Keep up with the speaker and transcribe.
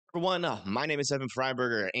Everyone, my name is Evan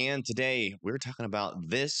Freiberger, and today we're talking about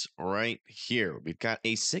this right here. We've got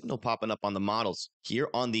a signal popping up on the models here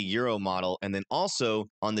on the Euro model, and then also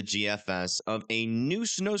on the GFS of a new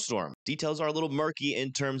snowstorm. Details are a little murky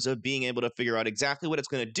in terms of being able to figure out exactly what it's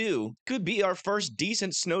going to do. Could be our first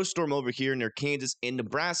decent snowstorm over here near Kansas and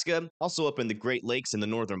Nebraska, also up in the Great Lakes and the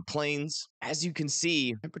Northern Plains. As you can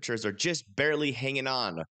see, temperatures are just barely hanging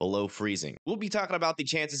on below freezing. We'll be talking about the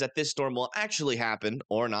chances that this storm will actually happen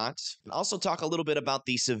or not. And also talk a little bit about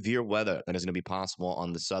the severe weather that is going to be possible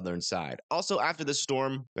on the southern side. Also, after the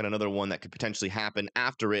storm, got another one that could potentially happen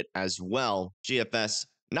after it as well. GFS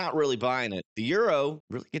not really buying it. The Euro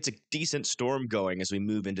really gets a decent storm going as we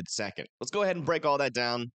move into the second. Let's go ahead and break all that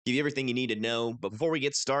down, give you everything you need to know. But before we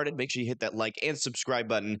get started, make sure you hit that like and subscribe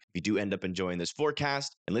button if you do end up enjoying this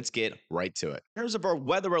forecast. And let's get right to it. In terms of our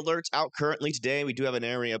weather alerts out currently today, we do have an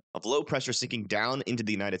area of low pressure sinking down into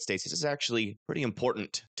the United States. This is actually pretty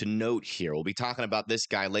important to note here. We'll be talking about this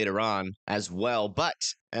guy later on as well. But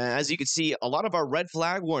as you can see, a lot of our red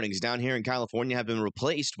flag warnings down here in California have been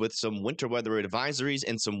replaced with some winter weather advisories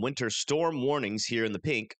and some winter storm warnings here in the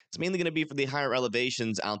pink. It's mainly going to be for the higher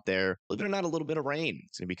elevations out there. Believe it or not, a little bit of rain.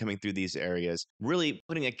 It's going to be coming through these areas, really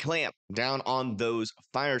putting a clamp down on those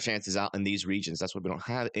fire chances out in these regions. That's why we don't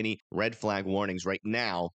have any red flag warnings right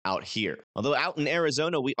now out here. Although out in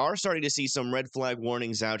Arizona, we are starting to see some red flag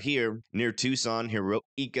warnings out here near Tucson,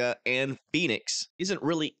 Heroica, and Phoenix. Isn't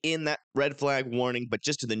really in that red flag warning, but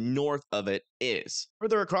just to the north of it is.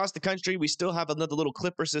 Further across the country, we still have another little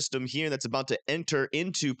clipper system here that's about to enter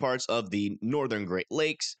into parts of the northern Great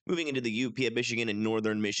Lakes, moving into the UP of Michigan and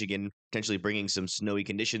northern Michigan, potentially bringing some snowy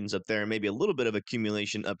conditions up there, maybe a little bit of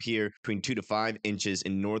accumulation up here between 2 to 5 inches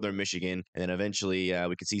in northern Michigan, and then eventually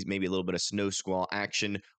we could see maybe a little bit of snow squall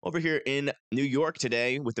action over here in New York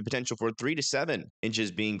today, with the potential for 3 to 7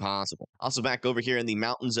 inches being possible. Also back over here in the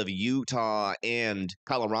mountains of Utah and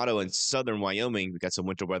Colorado and southern Wyoming, we've got some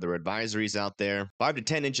winter weather advisories out there. 5 to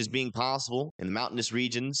 10 inches being possible in the mountainous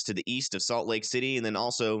regions to the east of Salt Lake City, and then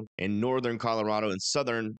also in northern Colorado and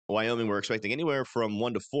southern Wyoming, we're expecting anywhere from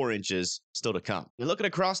 1 to 4 inches still to come. You're looking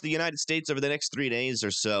across the United States over the next 3 days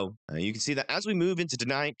or so. You can see that as we move into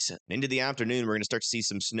tonight, into the afternoon, we're going to start to see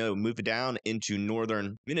some snow move down into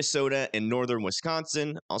northern Minnesota and northern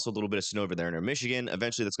Wisconsin. Also a little bit of snow over there near Michigan.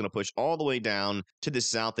 Eventually, that's going to push all the way down to the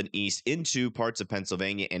south and east into parts of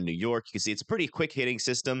Pennsylvania and New York. You can see it's a pretty quick hitting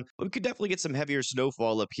system, but we could definitely get some heavier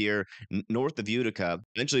snowfall up here north of Utica,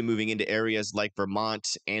 eventually moving into areas like Vermont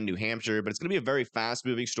and New Hampshire. But it's going to be a very fast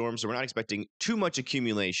moving storm, so we're not expecting too much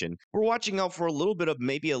accumulation. We're watching out for a little bit of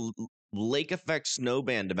maybe a lake effect snow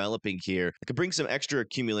band developing here. It could bring some extra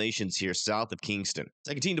accumulations here south of Kingston.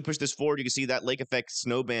 As I continue to push this forward, you can see that lake effect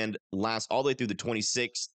snow band lasts all the way through the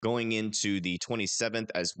 26th, going into the 27th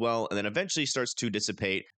as well, and then eventually starts to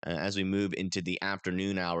dissipate as we move into the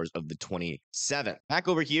afternoon hours of the 27th. Back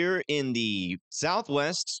over here in the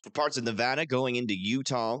southwest, for parts of Nevada, going into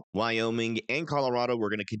Utah, Wyoming, and Colorado, we're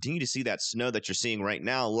going to continue to see that snow that you're seeing right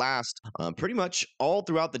now last pretty much all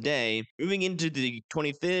throughout the day, moving into the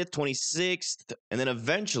 25th, 26th, and then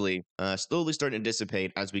eventually slowly starting to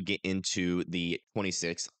dissipate as we get into the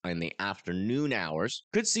 26th in the afternoon hours.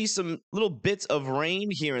 Could see some little bits of rain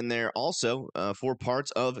here and there also for parts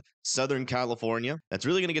of Southern California. That's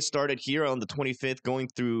really going to get started here on the 25th, going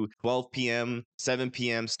through 12 p.m., 7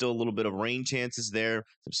 p.m. Still a little bit of rain chances there.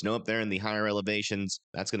 Some snow up there in the higher elevations.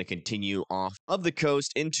 That's going to continue off of the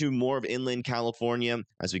coast into more of inland California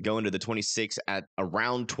as we go into the 26th at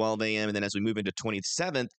around 12 a.m. And then as we move into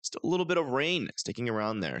 27th, still a little bit of rain sticking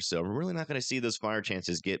around there. So we're really not going to see those fire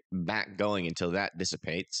chances get back going until that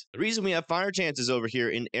dissipates. The reason we have fire chances over here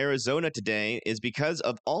in Arizona today is because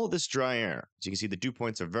of all of this dry air. As you can see, the dew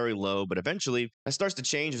points are very low, but eventually that starts to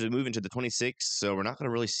change as we move into the 26th. So we're not going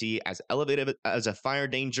to really see as elevated as a fire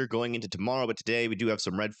danger going into tomorrow, but today we do have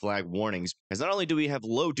some red flag warnings. As not only do we have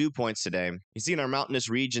low dew points today, you see in our mountainous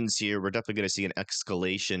regions here, we're definitely going to see an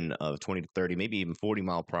escalation of 20 to 30, maybe even 40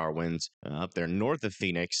 mile per hour winds up there north of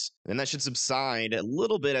Phoenix. Then that should subside a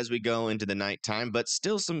little bit as we go into the nighttime, but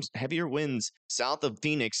still some heavier winds south of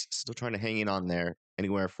Phoenix, still trying to hang in on there.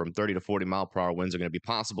 Anywhere from 30 to 40 mile per hour winds are going to be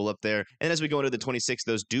possible up there. And as we go into the 26th,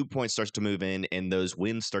 those dew points starts to move in and those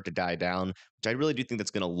winds start to die down. which I really do think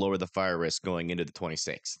that's going to lower the fire risk going into the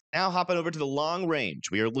 26th. Now, hopping over to the long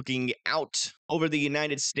range, we are looking out over the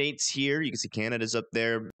United States here. You can see Canada's up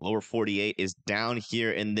there. Lower 48 is down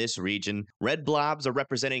here in this region. Red blobs are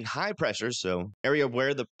representing high pressure, so area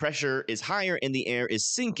where the pressure is higher and the air is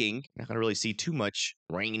sinking. Not going to really see too much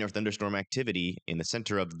rain or thunderstorm activity in the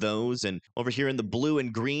center of those. And over here in the blue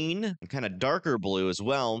and green, and kind of darker blue as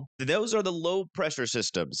well, those are the low pressure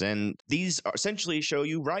systems. And these are essentially show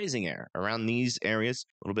you rising air around these areas.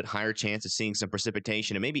 A little bit higher chance of seeing some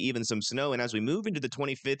precipitation and maybe even some snow. And as we move into the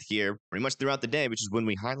 25th here, pretty much throughout the day, which is when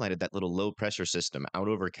we highlighted that little low pressure system out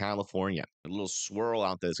over California, a little swirl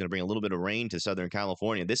out there that's going to bring a little bit of rain to Southern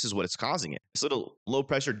California. This is what it's causing it. This little low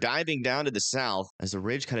pressure diving down to the south as the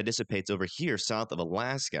ridge kind of dissipates over here south of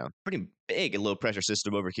Alaska. Pretty big low pressure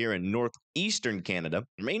system over here in northeastern Canada.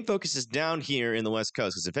 The main focus is down here in the west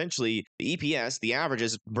coast because eventually the EPS, the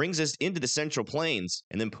averages, brings us into the central plains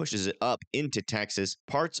and then pushes it up into Texas,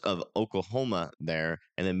 parts of Oklahoma there,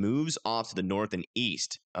 and then moves off to the north and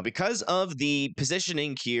east. Because of the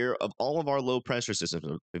positioning here of all of our low pressure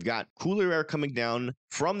systems, we've got cooler air coming down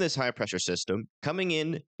from this high pressure system, coming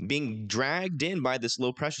in, being dragged in by this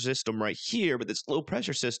low pressure system right here. But this low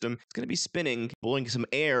pressure system is going to be spinning, blowing some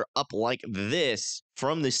air up like this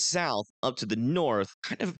from the south up to the north,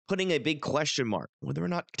 kind of putting a big question mark whether or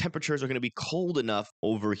not temperatures are going to be cold enough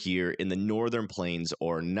over here in the northern plains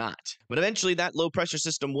or not. But eventually that low pressure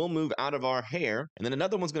system will move out of our hair, and then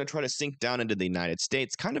another one's going to try to sink down into the United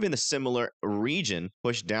States, kind of in a similar region,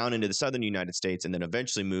 push down into the southern United States, and then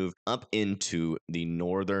eventually move up into the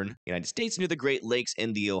northern United States, near the Great Lakes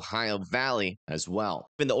and the Ohio Valley as well.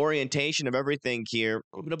 In the orientation of everything here,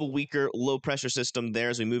 a little bit of a weaker low pressure system there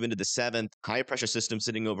as we move into the 7th. High pressure system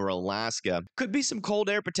sitting over Alaska. Could be some cold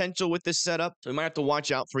air potential with this setup, so we might have to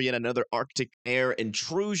watch out for yet another Arctic air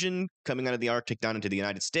intrusion coming out of the Arctic down into the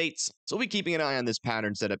United States. So we'll be keeping an eye on this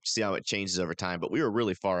pattern setup to see how it changes over time, but we were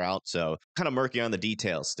really far out, so kind of murky on the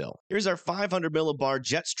details still. Here's our 500 millibar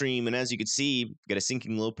jet stream, and as you can see, we've got a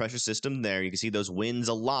sinking low pressure system there. You can see those winds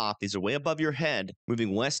aloft. These are way above your head,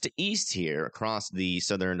 moving west to east here across the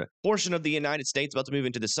southern portion of the United States, about to move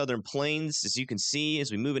into the southern plains. As you can see,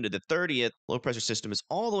 as we move into the 30th, low pressure system is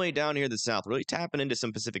all the way down here to the south, really tapping into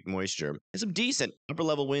some Pacific moisture. And some decent upper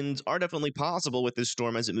level winds are definitely possible with this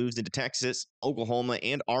storm as it moves into Texas, Oklahoma,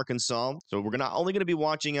 and Arkansas. So we're not only going to be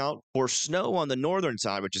watching out for snow on the northern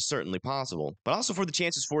side, which is certainly possible, but also for the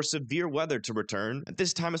chances for severe weather to return. At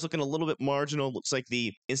this time, it's looking a little bit marginal. Looks like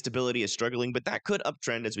the instability is struggling, but that could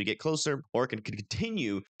uptrend as we get closer, or it could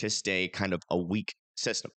continue to stay kind of a weak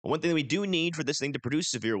system. But one thing that we do need for this thing to produce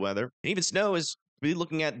severe weather, and even snow, is really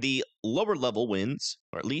looking at the lower level winds,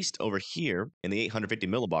 or at least over here in the 850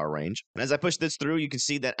 millibar range. And as I push this through, you can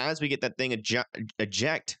see that as we get that thing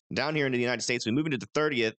eject down here into the United States, we move into the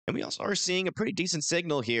 30th, and we also are seeing a pretty decent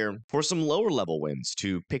signal here for some lower level winds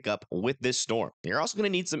to pick up with this storm. You're also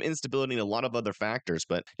going to need some instability and a lot of other factors,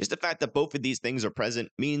 but just the fact that both of these things are present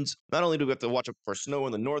means not only do we have to watch out for snow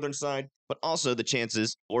on the northern side, but also the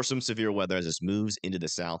chances for some severe weather as this moves into the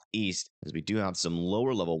southeast, as we do have some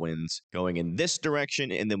lower level winds going in this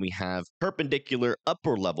direction, and then we have perpendicular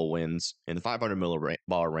upper level winds in the 500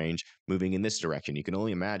 millibar range moving in this direction. You can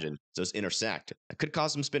only imagine those intersect. It could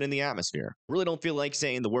cause some spin in the atmosphere. Really don't feel like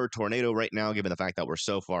saying the word tornado right now, given the fact that we're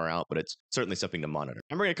so far out, but it's certainly something to monitor.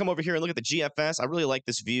 And we're going to come over here and look at the GFS. I really like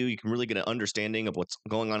this view. You can really get an understanding of what's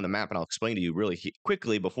going on in the map, and I'll explain to you really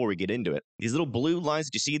quickly before we get into it. These little blue lines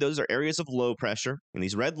that you see, those are areas of low pressure, and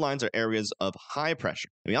these red lines are areas of high pressure.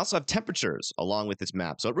 And we also have temperatures along with this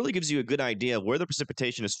map, so it really gives you a good idea of where the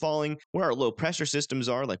precipitation is falling, where our low pressure systems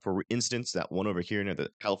are. Like for instance, that one over here near the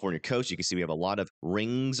California coast, you can see we have a lot of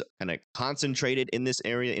rings kind of concentrated in this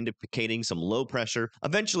area, indicating some low pressure.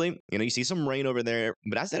 Eventually, you see some rain over there,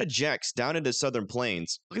 but as that ejects down into southern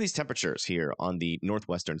plains, look at these temperatures here on the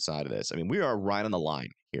northwestern side of this. I mean, we are right on the line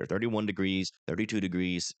here. 31 degrees, 32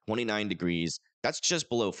 degrees, 29 degrees. That's just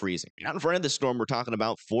below freezing. Out in front of the storm, we're talking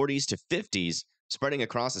about 40s to 50s spreading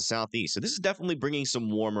across the southeast. So this is definitely bringing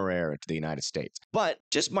some warmer air into the United States, but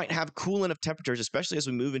just might have cool enough temperatures, especially as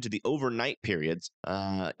we move into the overnight periods,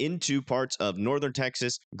 into parts of northern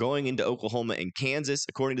Texas, going into Oklahoma and Kansas,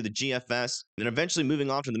 according to the GFS, then eventually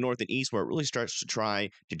moving off to the north and east, where it really starts to try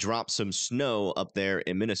to drop some snow up there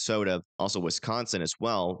in Minnesota, also Wisconsin as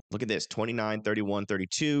well. Look at this, 29, 31,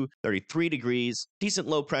 32, 33 degrees, decent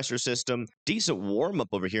low pressure system, decent warm up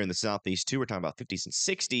over here in the southeast too. We're talking about 50s and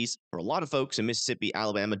 60s for a lot of folks in Mississippi,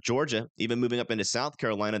 Alabama, Georgia, even moving up into South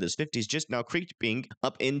Carolina. Those 50s just now creeping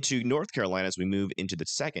up into North Carolina as we move into the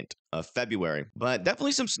 2nd of February. But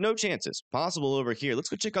definitely some snow chances possible over here. Let's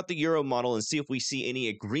go check out the Euro model and see if we see any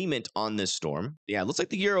agreement on this storm. Yeah, it looks like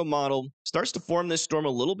the Euro model starts to form this storm a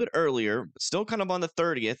little bit earlier, still kind of on the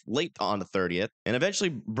 30th, late on the 30th, and eventually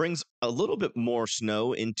brings a little bit more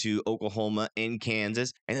snow into Oklahoma and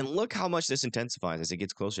Kansas. And then look how much this intensifies as it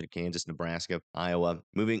gets closer to Kansas, Nebraska, Iowa,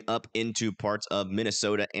 moving up into parts of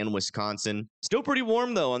Minnesota and Wisconsin. Still pretty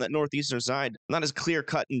warm, though, on that northeastern side. Not as clear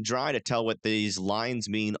cut and dry to tell what these lines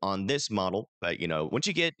mean on this model. But, once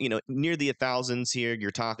you get, near the 1,000s here,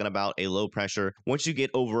 you're talking about a low pressure. Once you get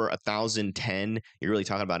over 1,010, you're really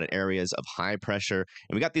talking about in areas of high pressure.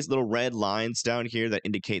 And we got these little red lines down here that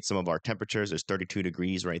indicate some of our temperatures. There's 32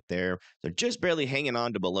 degrees right there. They're just barely hanging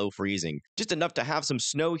on to below freezing. Just enough to have some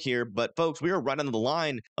snow here. But, folks, we are right on the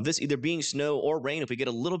line of this either being snow or rain. If we get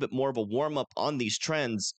a little bit more of a warm up on these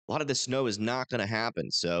trends, a lot of this snow is not going to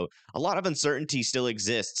happen. So a lot of uncertainty still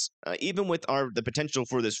exists, even with the potential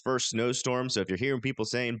for this first snowstorm. So if you're hearing people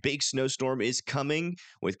saying big snowstorm is coming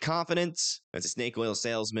with confidence, as a snake oil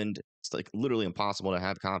salesman, it's like literally impossible to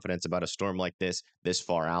have confidence about a storm like this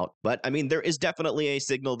far out. But I mean, there is definitely a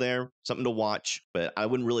signal there, something to watch, but I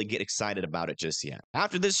wouldn't really get excited about it just yet.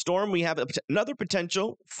 After this storm, we have another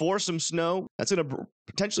potential for some snow. That's going to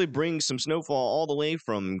potentially bring some snowfall all the way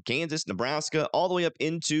from Kansas, Nebraska, all the way up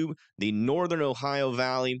into the northern Ohio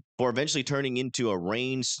Valley, for eventually turning into a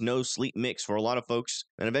rain, snow, sleet mix for a lot of folks.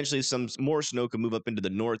 And eventually some more snow could move up into the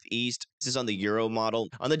northeast. This is on the Euro model.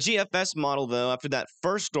 On the GFS model, though, after that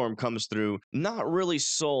first storm comes through, not really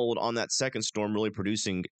sold on that second storm really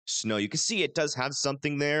producing snow. You can see it does have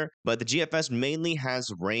something there, but the GFS mainly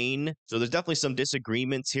has rain. So there's definitely some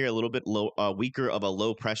disagreements here, a little bit weaker of a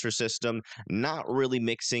low pressure system, not really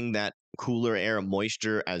mixing that cooler air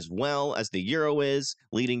moisture as well as the Euro is,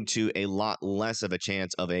 leading to a lot less of a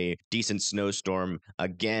chance of a decent snowstorm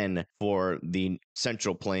again for the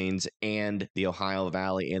Central Plains and the Ohio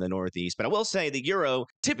Valley in the Northeast. But I will say the Euro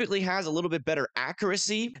typically has a little bit better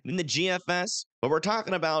accuracy than the GFS, but we're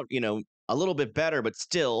talking about, a little bit better, but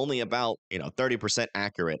still only about, 30%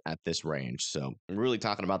 accurate at this range. So I'm really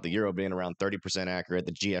talking about the Euro being around 30% accurate,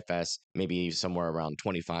 the GFS maybe somewhere around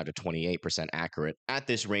 25 to 28% accurate at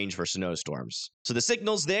this range for snowstorms. So the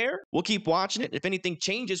signal's there. We'll keep watching it. If anything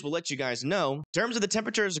changes, we'll let you guys know. In terms of the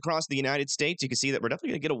temperatures across the United States, you can see that we're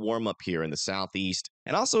definitely going to get a warm up here in the southeast.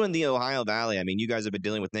 And also in the Ohio Valley. I mean, you guys have been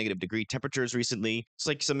dealing with negative degree temperatures recently. It's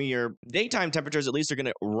like some of your daytime temperatures at least are going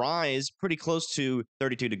to rise pretty close to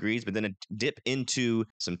 32 degrees, but then a dip into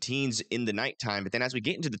some teens in the nighttime. But then as we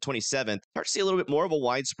get into the 27th, start to see a little bit more of a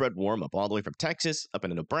widespread warm up all the way from Texas up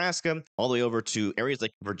into Nebraska, all the way over to areas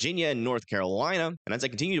like Virginia and North Carolina. And as I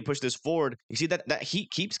continue to push this forward, you see that heat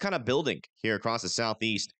keeps kind of building here across the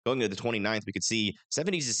southeast. Going into the 29th, we could see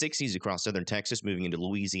 70s to 60s across southern Texas, moving into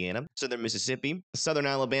Louisiana, southern Mississippi, southern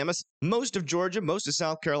Alabama, most of Georgia, most of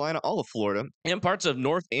South Carolina, all of Florida, and parts of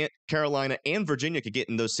North Carolina and Virginia could get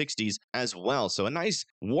in those 60s as well. So a nice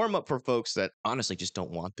warm up for folks that honestly just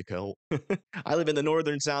don't want the cold. I live in the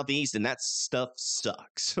northern southeast, and that stuff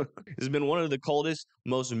sucks. It's been one of the coldest,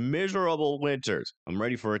 most miserable winters. I'm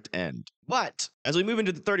ready for it to end. But as we move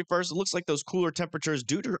into the 31st, it looks like those cooler temperatures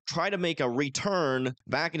do try to make a return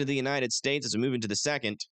back into the United States as we move into the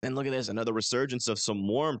 2nd. And look at this, another resurgence of some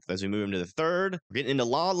warmth as we move into the 3rd. We're getting into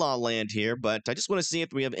La La land here, but I just want to see if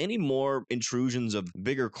we have any more intrusions of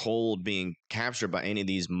bigger cold being captured by any of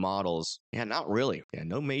these models. Yeah, not really. Yeah,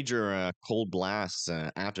 no major cold blasts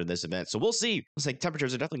after this event. So we'll see. Looks like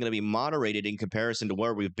temperatures are definitely going to be moderated in comparison to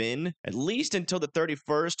where we've been, at least until the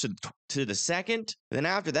 31st to the 2nd. And then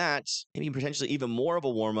after that, maybe potentially even more of a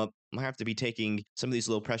warm-up. Might have to be taking some of these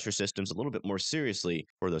low pressure systems a little bit more seriously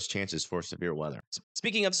for those chances for severe weather. So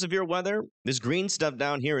speaking of severe weather, this green stuff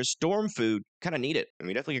down here is storm food. Kind of need it. I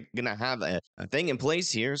mean, definitely going to have a thing in place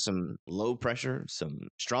here, some low pressure, some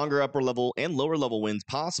stronger upper level and lower level winds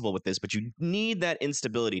possible with this, but you need that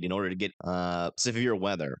instability in order to get severe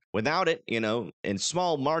weather. Without it, in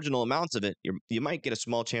small marginal amounts of it, you might get a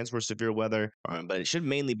small chance for severe weather, but it should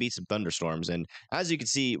mainly be some thunderstorms. And as you can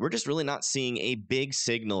see, we're just really not seeing a big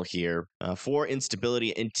signal here for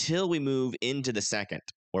instability until we move into the 2nd,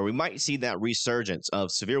 where we might see that resurgence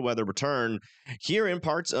of severe weather return here in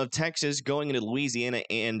parts of Texas, going into Louisiana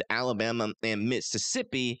and Alabama and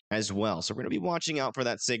Mississippi as well. So we're going to be watching out for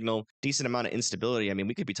that signal. Decent amount of instability. I mean,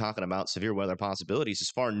 we could be talking about severe weather possibilities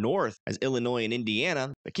as far north as Illinois and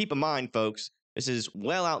Indiana. But keep in mind, folks, this is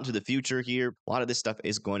well out into the future here. A lot of this stuff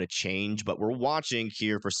is going to change, but we're watching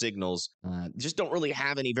here for signals. Just don't really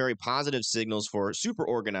have any very positive signals for super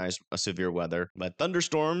organized severe weather. But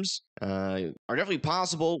thunderstorms are definitely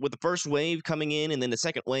possible with the first wave coming in, and then the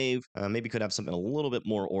second wave maybe could have something a little bit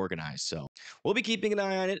more organized. So we'll be keeping an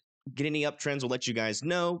eye on it. get any uptrends, we'll let you guys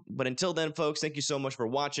know. But until then, folks, thank you so much for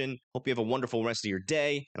watching. Hope you have a wonderful rest of your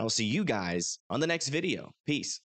day, and I'll see you guys on the next video. Peace.